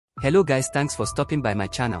Hello guys, thanks for stopping by my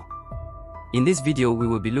channel. In this video we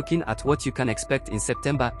will be looking at what you can expect in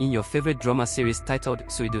September in your favorite drama series titled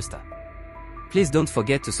Suidooster. Please don't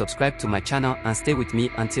forget to subscribe to my channel and stay with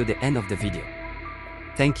me until the end of the video.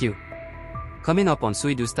 Thank you. Coming up on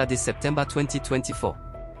Suidooster this September 2024.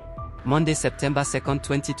 Monday, September 2nd,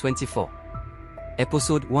 2024.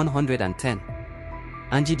 Episode 110.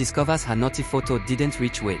 Angie discovers her naughty photo didn't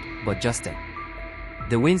reach Wade, but Justin.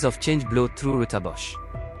 The winds of change blow through Rutabush.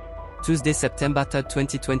 Tuesday, September 3rd,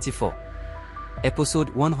 2024. Episode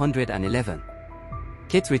 111.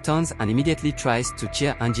 Kate returns and immediately tries to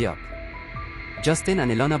cheer Angie up. Justin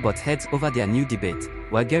and Ilona butt heads over their new debate,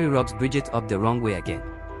 while Gary rubs Bridget up the wrong way again.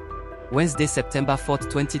 Wednesday, September 4th,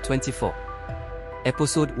 2024.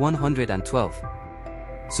 Episode 112.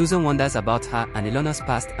 Susan wonders about her and Ilona's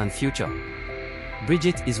past and future.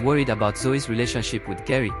 Bridget is worried about Zoe's relationship with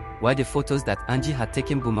Gary, while the photos that Angie had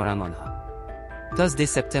taken boomerang on her. Thursday,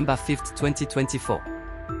 September 5th, 2024.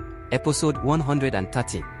 Episode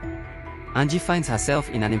 113. Angie finds herself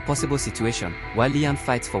in an impossible situation, while Leanne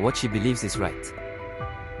fights for what she believes is right.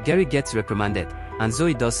 Gary gets reprimanded, and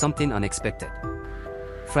Zoe does something unexpected.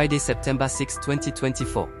 Friday, September 6th,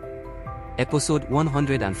 2024. Episode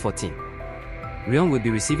 114. Rion will be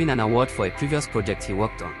receiving an award for a previous project he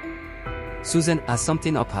worked on. Susan has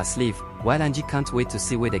something up her sleeve, while Angie can't wait to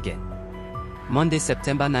see Wade again. Monday,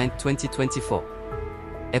 September 9th, 2024.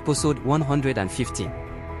 Episode 115.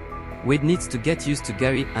 Wade needs to get used to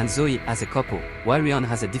Gary and Zoe as a couple, while Rion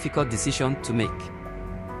has a difficult decision to make.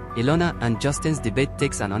 Ilona and Justin's debate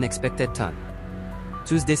takes an unexpected turn.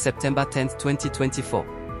 Tuesday, September 10th, 2024.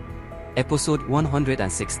 Episode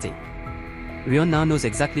 116. Rion now knows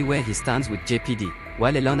exactly where he stands with JPD,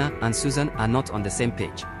 while Ilona and Susan are not on the same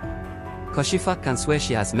page. Koshifa can swear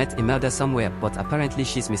she has met Imelda somewhere, but apparently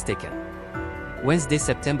she's mistaken. Wednesday,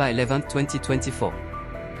 September 11th, 2024.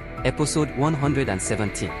 Episode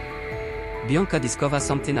 117. Bianca discovers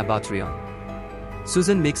something about Rion.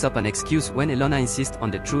 Susan makes up an excuse when Ilona insists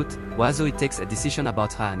on the truth, while Zoe takes a decision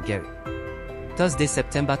about her and Gary. Thursday,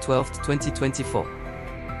 September 12th, 2024.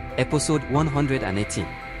 Episode 118.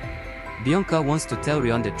 Bianca wants to tell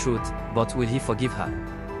Rion the truth, but will he forgive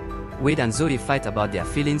her? Wade and Zoe fight about their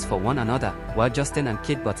feelings for one another, while Justin and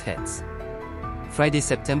Kate butt heads. Friday,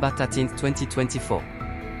 September 13th, 2024.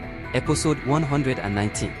 Episode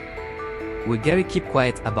 119. Will Gary keep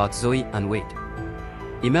quiet about Zoe and Wade?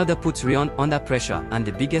 Imelda puts Rion under pressure, and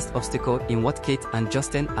the biggest obstacle in what Kate and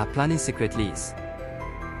Justin are planning secretly is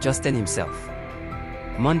Justin himself.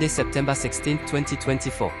 Monday, September 16th,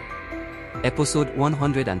 2024. Episode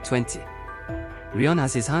 120. Rion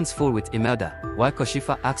has his hands full with Imelda, while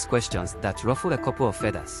Koshifa asks questions that ruffle a couple of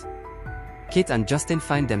feathers. Kate and Justin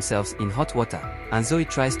find themselves in hot water, and Zoe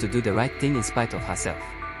tries to do the right thing in spite of herself.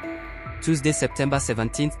 Tuesday, September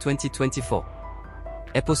 17th, 2024.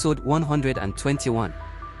 Episode 121.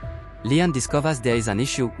 Leanne discovers there is an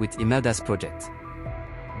issue with Imelda's project.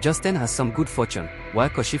 Justin has some good fortune, while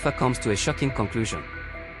Koshifa comes to a shocking conclusion.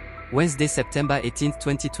 Wednesday, September 18th,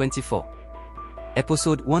 2024.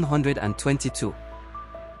 Episode 122.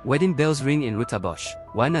 Wedding bells ring in Rutabush,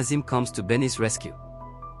 while Nazim comes to Benny's rescue.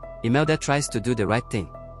 Imelda tries to do the right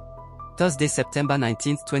thing. Thursday, September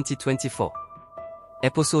 19th, 2024.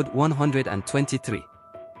 Episode 123.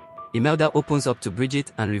 Imelda opens up to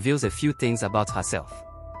Bridget and reveals a few things about herself.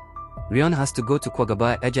 Rion has to go to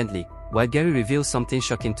Kwagaba urgently, while Gary reveals something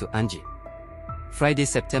shocking to Angie. Friday,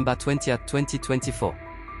 September 20th, 2024.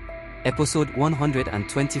 Episode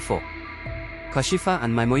 124. Koshifa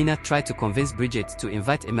and Maimoina try to convince Bridget to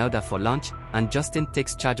invite Imelda for lunch, and Justin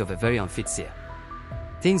takes charge of a very unfit seer.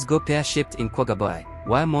 Things go pear-shaped in Kwagaba,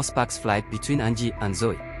 while more sparks fly between Angie and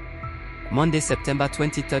Zoe. Monday, September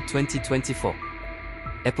 23rd, 2024.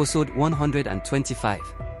 Episode 125.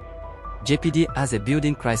 JPD has a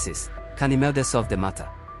building crisis. Can Imelda solve the matter?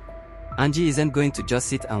 Angie isn't going to just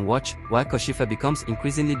sit and watch, while Koshifa becomes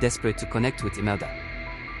increasingly desperate to connect with Imelda.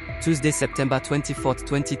 Tuesday, September 24th,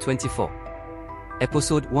 2024.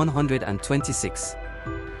 Episode 126.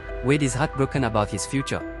 Wade is heartbroken about his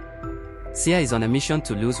future. Sia is on a mission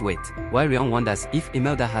to lose weight, while Rion wonders if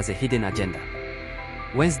Imelda has a hidden agenda.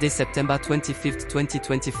 Wednesday, September 25th,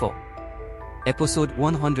 2024. Episode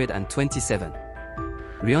 127.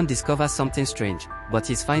 Rion discovers something strange, but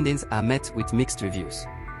his findings are met with mixed reviews.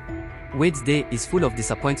 Wade's day is full of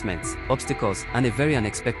disappointments, obstacles, and a very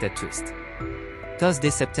unexpected twist. Thursday,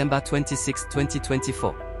 September 26th,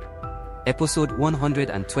 2024. Episode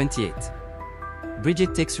 128.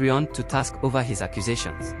 Bridget takes Rion to task over his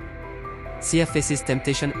accusations. Sia faces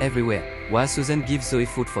temptation everywhere, while Susan gives Zoe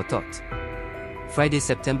food for thought. Friday,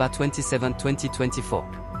 September 27,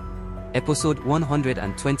 2024. Episode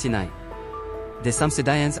 129. The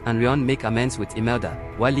Samsedians and Rion make amends with Imelda,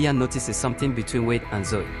 while Lian notices something between Wade and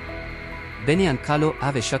Zoe. Benny and Carlo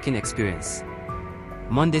have a shocking experience.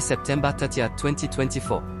 Monday, September 30th,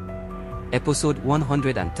 2024. Episode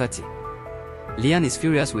 130. Lian is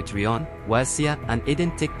furious with Rion, while Sia and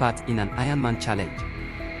Aiden take part in an Iron Man challenge.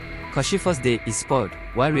 Koshifo's day is spoiled,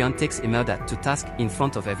 while Rion takes Imelda to task in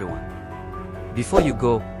front of everyone. Before you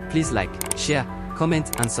go, please like, share,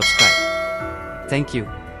 comment and subscribe. Thank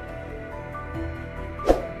you.